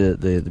turn to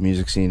the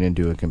music scene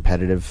into a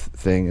competitive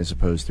thing as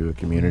opposed to a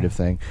communicative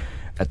thing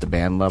at the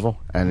band level,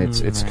 and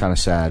it's kind of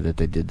sad that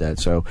they did that.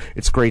 So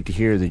it's great to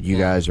hear that you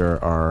guys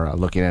are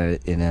looking at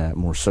it in a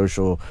more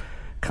social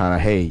kind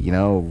of, hey,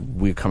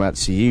 we come out to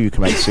see you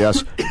come out to see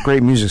us.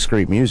 Great music's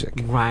great music,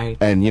 Right.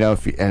 and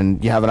if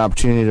you have an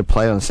opportunity to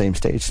play on the same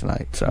stage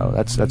tonight, so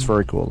that's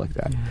very cool like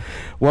that.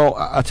 Well,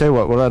 I'll tell you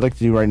what I'd like to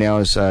do right now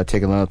is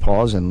take another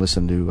pause and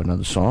listen to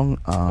another song.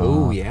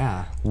 Oh,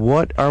 yeah.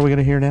 What are we going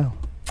to hear now?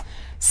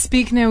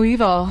 Speak No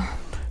Evil.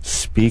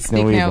 Speak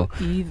No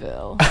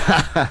Evil.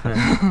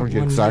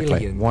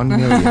 Exactly. 1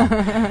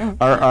 million.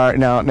 All right,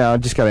 now, I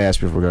just got to ask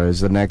before we go,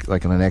 is the next,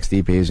 like on the next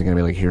EP, is it going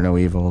to be like Hear No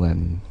Evil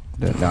and...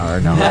 No.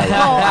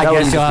 I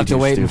guess you'll have to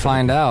wait and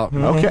find out.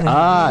 Okay.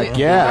 All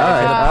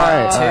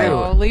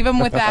right. Leave them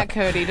with that,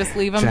 Cody. Just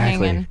leave them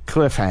hanging.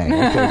 Cliffhang.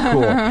 Okay,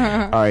 cool.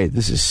 All right,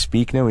 this is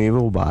Speak No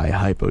Evil by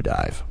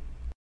Hypodive.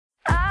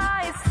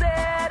 I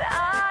said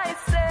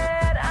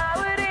I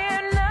would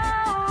hear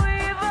no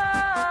evil.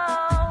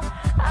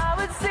 I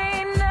would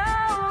see no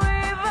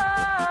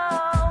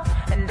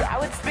evil. And I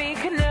would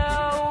speak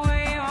no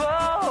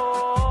evil.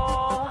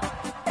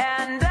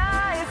 And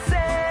I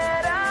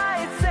said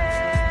I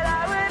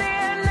would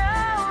hear no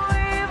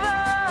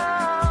evil.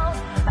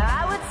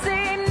 I would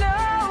see no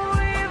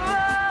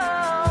evil.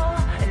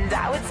 And I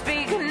would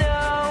speak no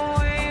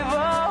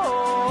evil.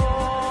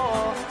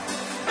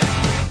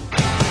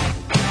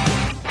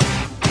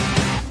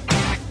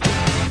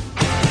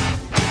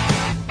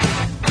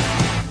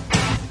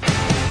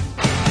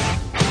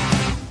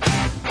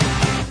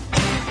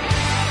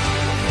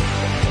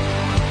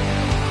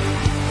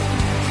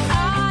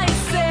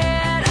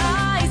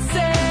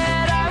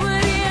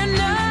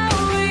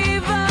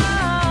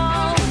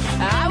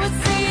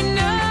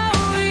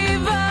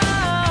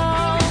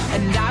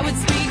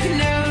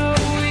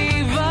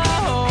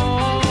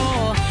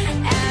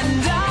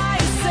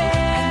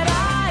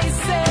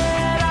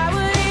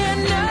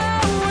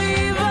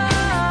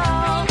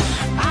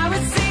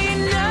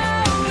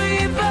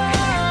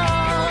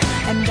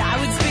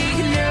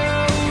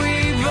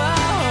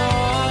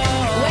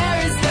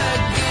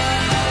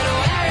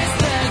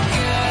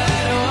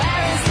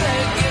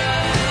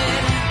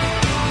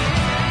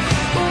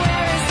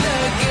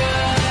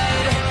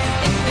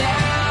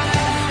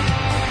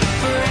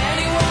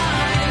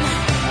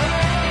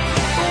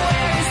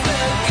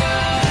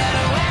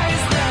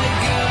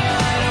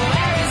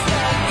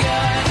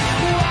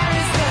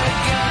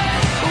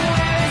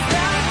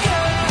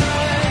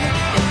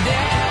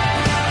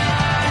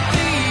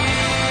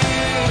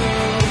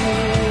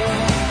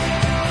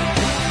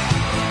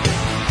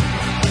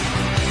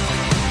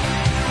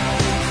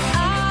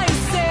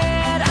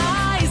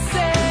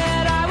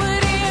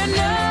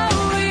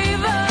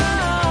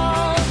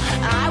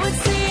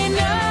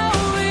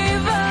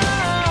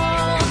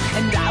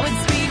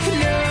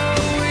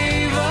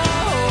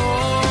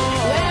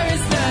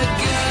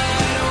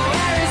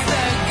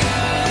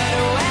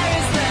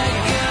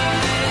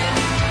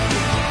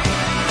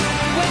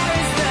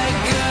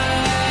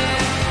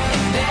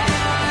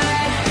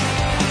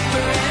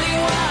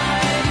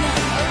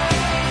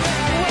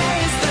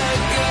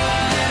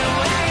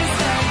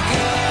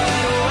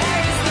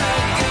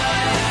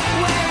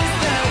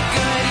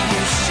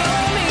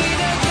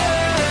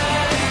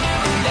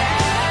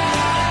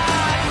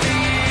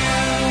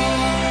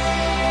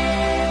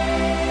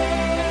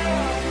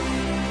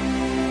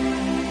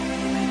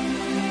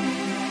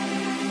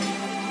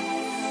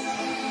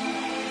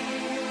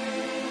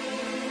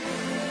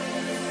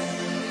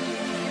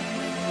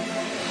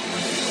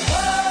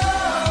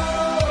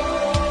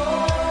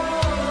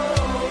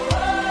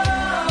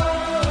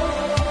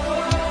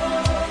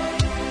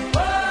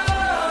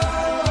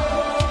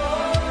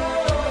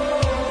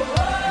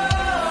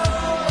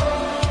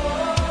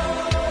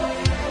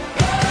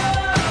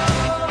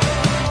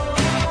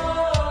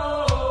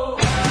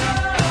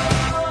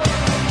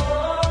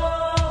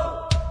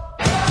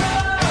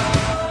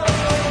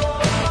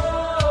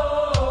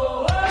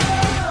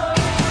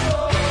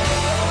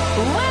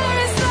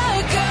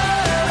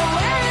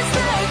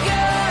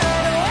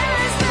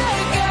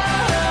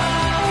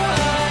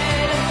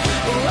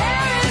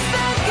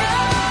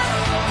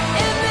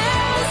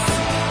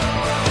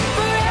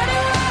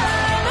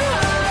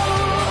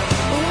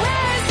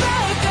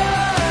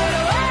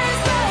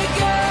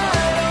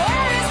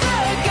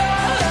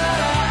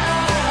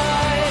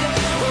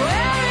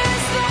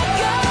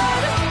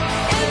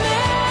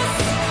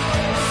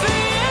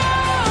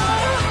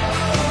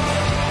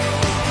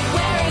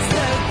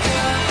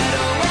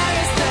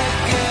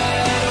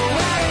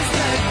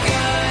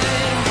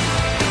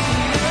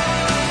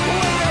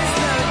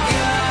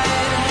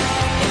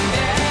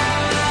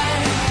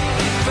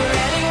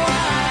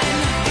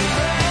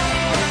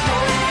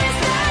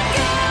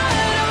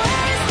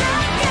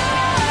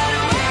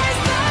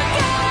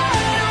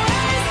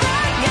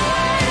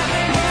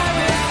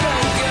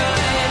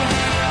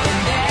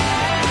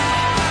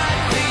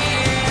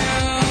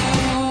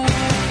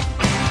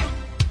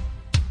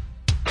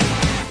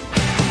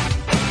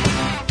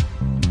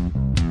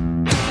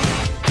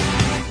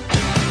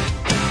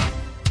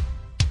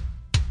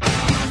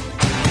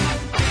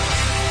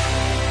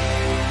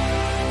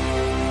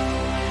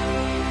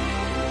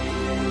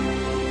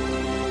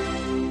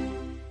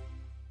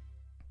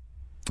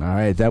 All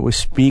right, that was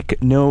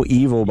 "Speak No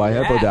Evil" by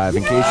Hypodive.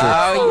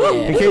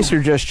 In case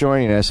you're just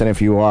joining us, and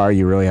if you are,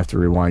 you really have to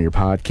rewind your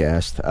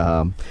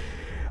podcast.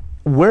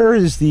 Where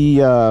is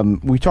the?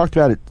 We talked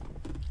about it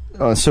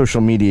on social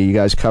media. You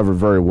guys covered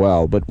very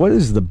well, but what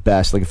is the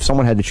best? Like, if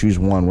someone had to choose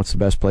one, what's the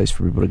best place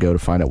for people to go to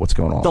find out what's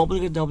going on?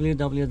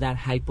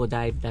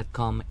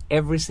 www.hypodive.com.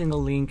 Every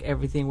single link,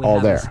 everything we All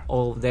have there. is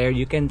all there.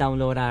 You can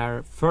download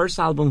our first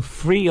album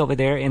free over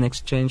there in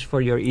exchange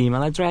for your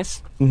email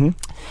address,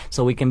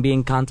 so we can be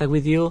in contact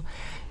with you.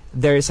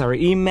 There is our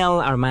email,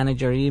 our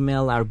manager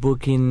email, our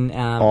booking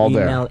All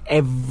there. email.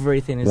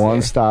 Everything is One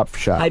there. stop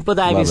shop.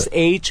 Hypodive Love is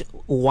it.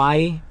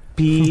 HYPODIVE.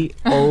 Good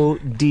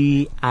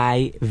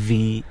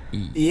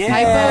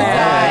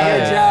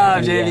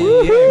job,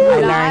 JV. I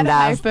Not learned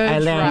that. Hypo I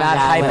learned Drive. Not that.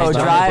 hypo last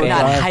drive, time.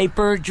 not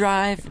hyper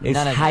drive. It's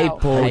None of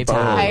hypo that.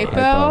 drive.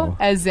 Hypo,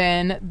 as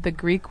in the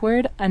Greek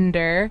word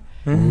under,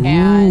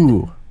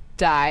 and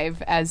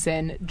dive, as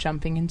in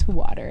jumping into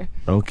water.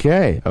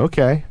 Okay. All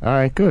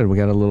right, good. We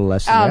got a little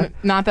lesson there.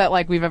 Not that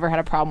like we've ever had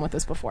a problem with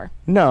this before.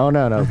 No.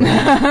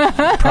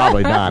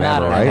 Probably not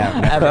ever,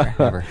 right?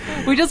 Never.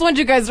 We just want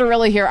you guys to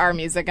really hear our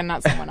music and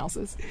not someone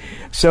else's.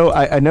 So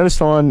I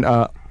noticed on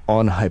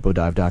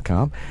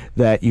hypodive.com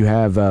that you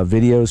have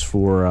videos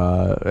for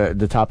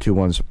the top two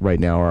ones right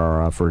now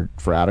are for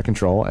Out of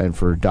Control and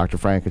for Dr.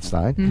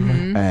 Frankenstein.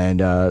 And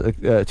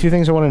two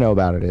things I want to know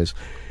about it is,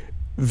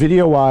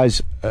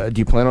 video-wise, do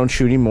you plan on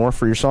shooting more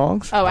for your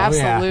songs? Oh,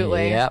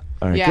 absolutely. Yep.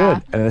 All right, yeah.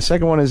 good. And the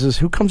second one is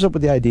who comes up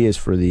with the ideas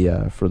for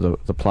the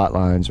plot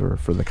lines or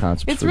for the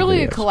concepts? It's for the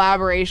really a videos?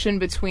 collaboration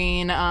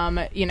between,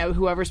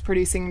 whoever's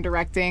producing and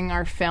directing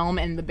our film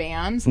and the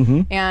band.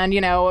 And,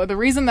 one of the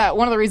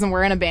reasons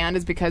we're in a band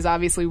is because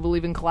obviously we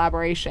believe in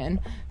collaboration.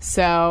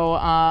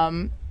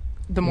 So,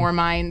 the more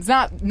minds,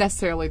 not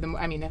necessarily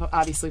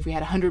obviously if we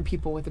had 100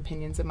 people with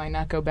opinions, it might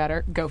not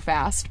go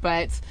fast,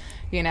 but,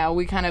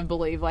 we kind of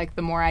believe like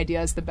the more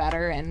ideas, the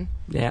better. And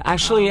Yeah,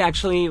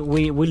 actually,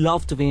 we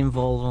love to be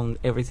involved on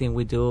everything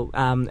we do.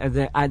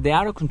 The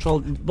Out of Control,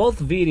 both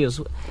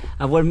videos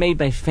were made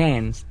by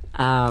fans.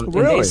 And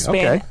Really? they spent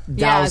Okay.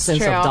 Yeah, it's thousands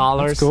true. of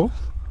dollars. That's cool.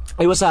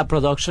 It was a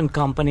production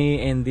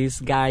company, and this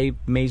guy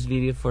makes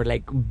video for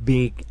like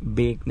big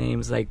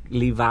names like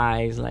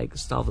Levi's, like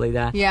stuff like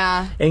that.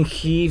 yeah. And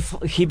he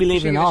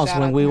believed Should in give a us shout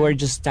when out we to were him.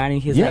 just starting.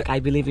 He's Yeah. like,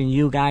 I believe in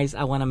you guys.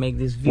 I want to make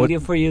this video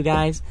for you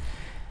guys.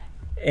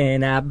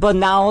 And but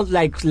now,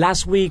 like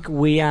last week,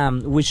 we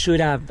shoot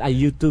a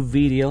YouTube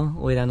video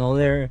with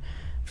another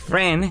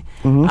friend,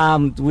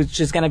 which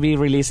is gonna be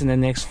released in the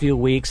next few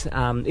weeks.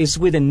 It's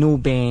with a new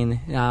band,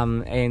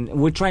 and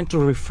we're trying to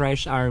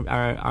refresh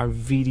our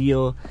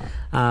video.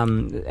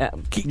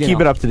 Keep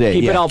it up to date.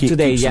 Keep it Yeah, up keep to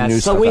date. some Yeah. new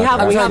So stuff we out have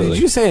there. we have. Absolutely.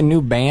 Did you say a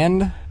new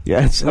band?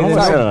 Yeah, it's Well,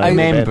 almost I- a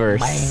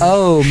members.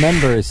 Oh,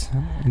 members.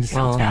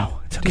 Well,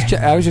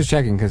 I was just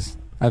checking because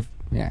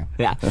yeah.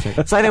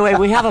 So anyway,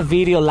 we have a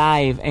video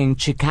live in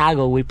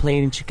Chicago. We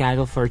played in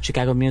Chicago for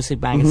Chicago Music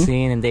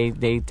Magazine, and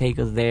they take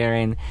us there,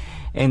 and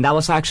that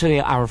was actually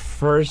our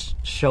first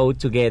show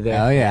together.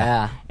 Oh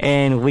yeah.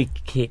 And we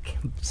kick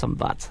some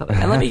butts.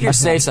 And let me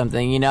just say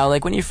something,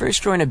 like when you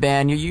first join a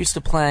band, you're used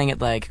to playing at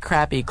like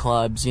crappy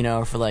clubs,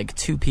 for like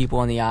 2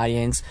 people in the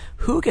audience.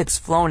 Who gets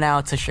flown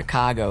out to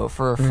Chicago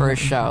for a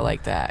first show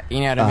like that?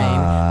 You know what I mean?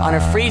 On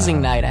a freezing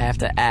night, I have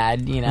to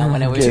add,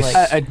 when it was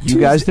Yes. like You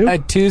guys do? A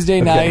Tuesday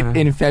night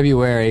in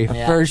February,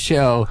 Yeah. first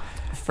show,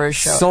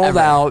 sold ever.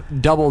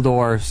 out, double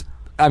doors.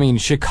 I mean,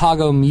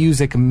 Chicago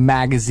Music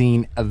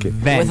Magazine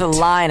event. with a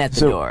line at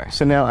the door.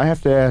 So now I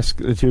have to ask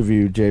the two of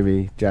you,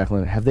 JV,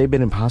 Jacqueline, have they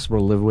been impossible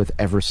to live with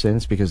ever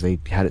since because they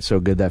had it so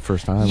good that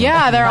first time?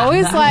 Yeah, they're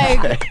always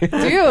like,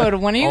 dude,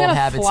 when are you Old going to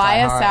habits fly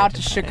die us hard. out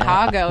to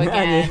Chicago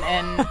again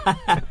and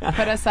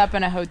put us up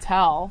in a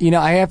hotel?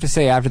 I have to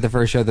say, after the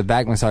first show, the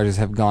back massages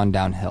have gone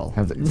downhill.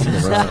 Have they?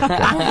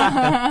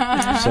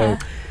 So,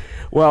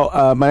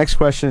 well, my next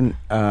question,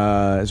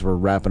 as we're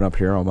wrapping up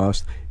here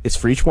almost, it's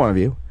for each one of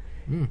you.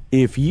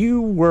 If you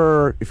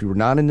were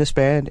not in this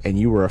band and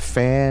you were a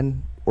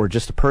fan or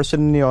just a person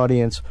in the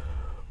audience,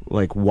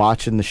 like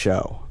watching the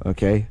show,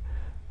 okay,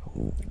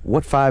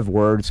 what 5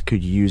 words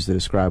could you use to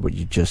describe what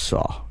you just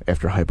saw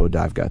after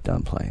Hypodive got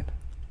done playing?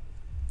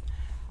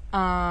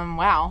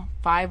 Wow,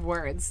 5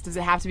 words. Does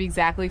it have to be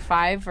exactly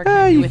 5, or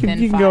can it be You within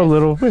can 5? go a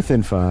little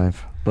within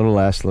 5, a little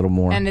less, a little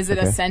more. And is it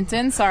okay? a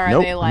sentence, or are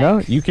Nope, they like? no,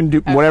 you can do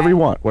whatever you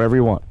want. Whatever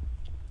you want.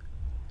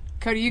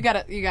 Cody, you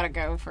gotta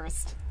go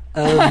first.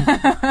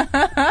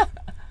 I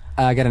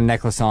got a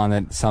necklace on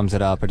that sums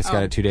it up. I just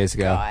got it 2 days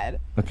ago. God.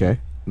 Okay.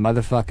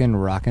 Motherfucking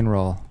rock and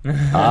roll.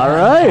 All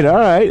right.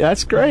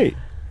 That's great.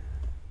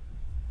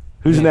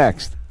 Who's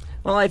next?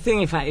 Well, I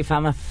think if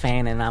I'm a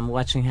fan and I'm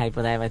watching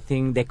Hypodive, I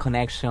think the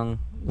connection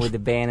with the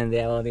band and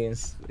the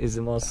audience is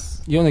the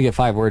most. You only get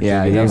 5 words.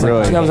 Yeah, JV. you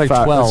really that was like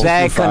get 12.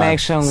 five. The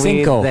connection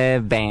Cinco. with the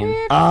band.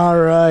 All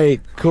right.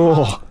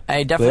 Cool.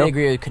 I definitely Leo?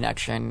 agree with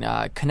connection.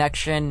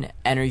 Connection,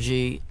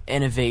 energy,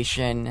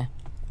 innovation,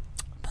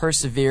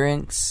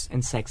 perseverance,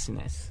 And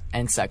sexiness.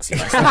 and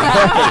sexiness.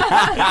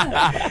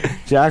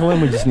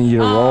 Jacqueline, we just need you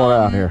to roll it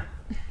out here.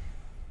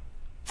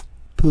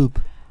 Poop.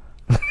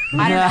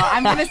 I don't know.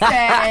 I'm gonna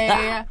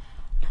say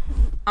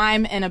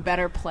I'm in a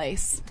better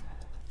place.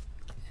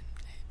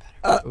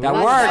 That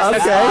That's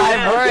works. okay.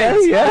 5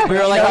 words. Yeah. We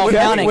were like, Okay.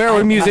 counting.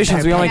 We're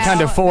musicians. We only Yeah. count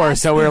to 4,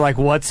 so we were like,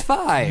 what's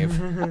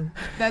 5?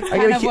 That's I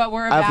kind gotta of what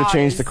we're I about. have to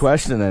change is- the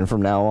question then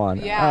from now on.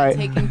 Yeah, All right.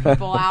 taking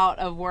people out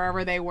of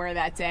wherever they were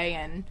that day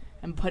and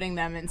putting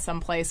them in some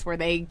place where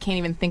they can't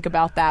even think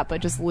about that, but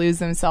just lose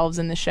themselves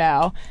in the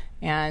show.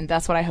 And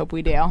that's what I hope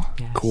we do.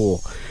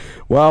 Cool.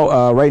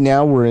 Well, right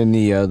now we're in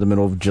the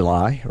middle of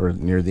July, or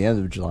near the end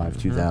of July of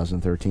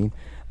 2013.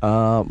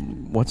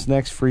 What's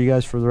next for you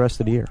guys for the rest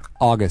of the year?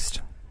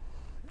 August.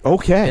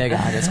 Okay. Big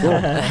August.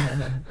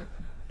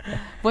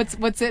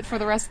 What's it for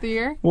the rest of the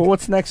year? Well,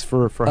 what's next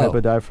for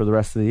Hypodive for the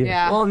rest of the year?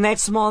 Yeah. Well,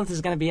 next month is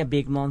gonna be a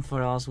big month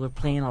for us. We're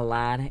playing a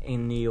lot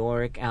in New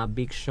York,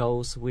 big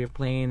shows. We're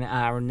playing.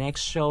 Our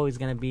next show is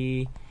gonna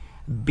be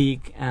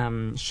big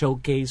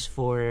showcase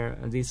for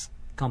this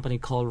company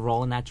called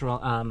Raw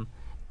Natural.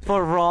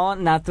 For Raw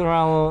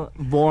Natural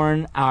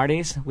Born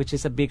Artists, which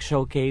is a big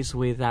showcase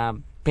with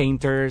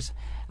painters,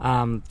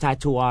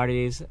 tattoo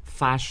artists,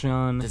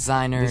 fashion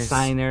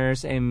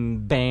designers,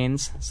 and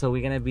bands. So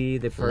we're gonna be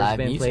the first Live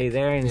band music. play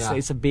there, and Yeah.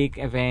 it's a big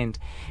event.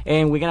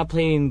 And we're gonna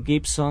play in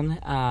Gibson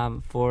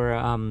for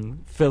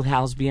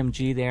Fieldhouse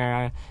BMG. They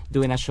are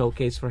doing a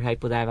showcase for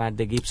Hypodive at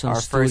the Gibson Our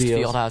Studios. first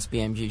Fieldhouse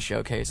BMG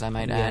showcase, I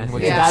might add,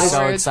 which Yeah. I'm so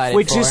That is- excited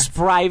which for. is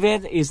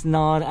private. It's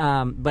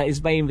not, but it's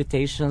by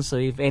invitation. So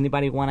if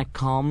anybody wanna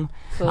come,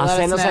 So let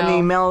send us us an know.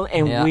 email,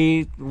 and Yeah.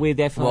 we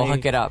definitely We'll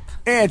hook it up.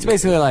 Yeah, it's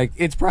basically like,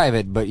 it's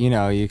private, but, you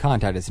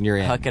contact us and you're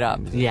in. Hook it up.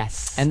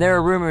 Yes, And there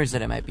are rumors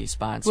that it might be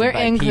sponsored We're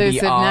by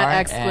inclusive, PBR not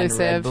and exclusive.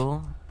 Red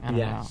Bull. I don't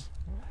know. Yes.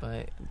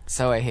 But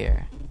so I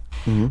hear.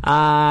 and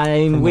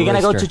From we're the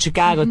gonna go Lister. to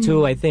Chicago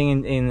too. I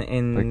think in Like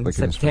in the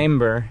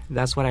September.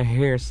 That's what I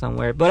hear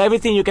somewhere. But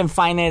everything you can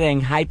find it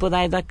in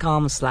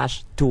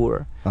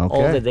hypodive.com/tour. Okay.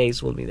 All the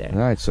days will be there. All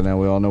right, so now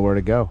we all know where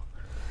to go.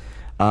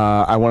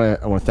 I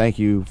want to thank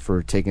you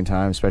for taking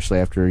time, especially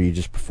after you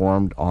just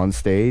performed on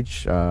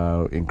stage,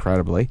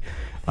 incredibly,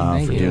 for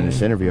Thank doing you.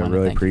 this interview. I Wanna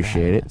really thank you for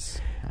appreciate having it. us.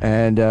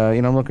 And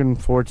I'm looking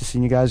forward to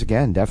seeing you guys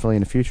again, definitely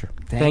in the future.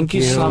 Thank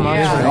you so much.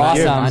 Yeah. Thank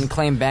you. Awesome.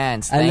 Unclaimed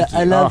bands. Thank you.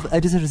 I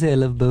just have to say I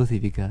love both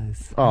of you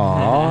guys.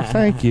 Aw,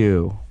 thank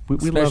you.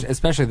 We love.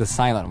 Especially the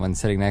silent one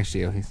sitting next to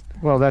you. He's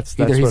Well, that's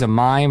either he's what, a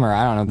mime or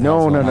I don't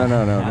know. no, what the no,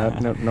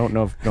 hell's no, going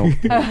on. no.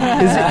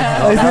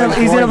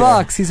 He's in a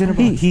box. He's in a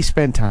box. He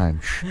spent time.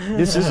 Shh.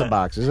 This is a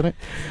box, isn't it?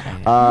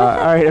 All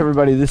right,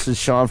 everybody. This is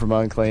Sean from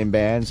Unclaimed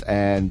Bands,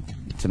 and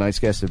tonight's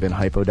guests have been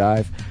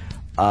Hypodive.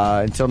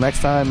 Until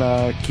next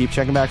time, keep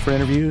checking back for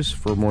interviews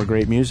for more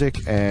great music,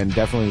 and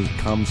definitely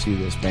come see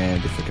this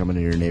band if they're coming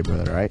to your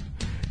neighborhood. All right.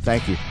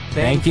 Thank you.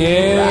 Thank you.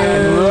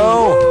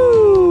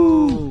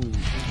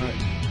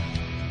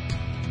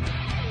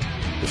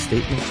 The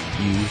statements,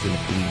 views, and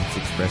opinions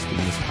expressed in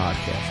this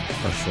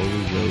podcast are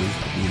solely those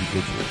of the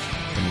individuals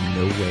and in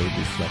no way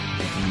reflect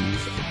the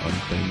views of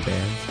Unclaimed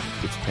Bands,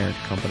 its parent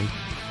company,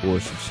 or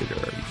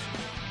subsidiaries.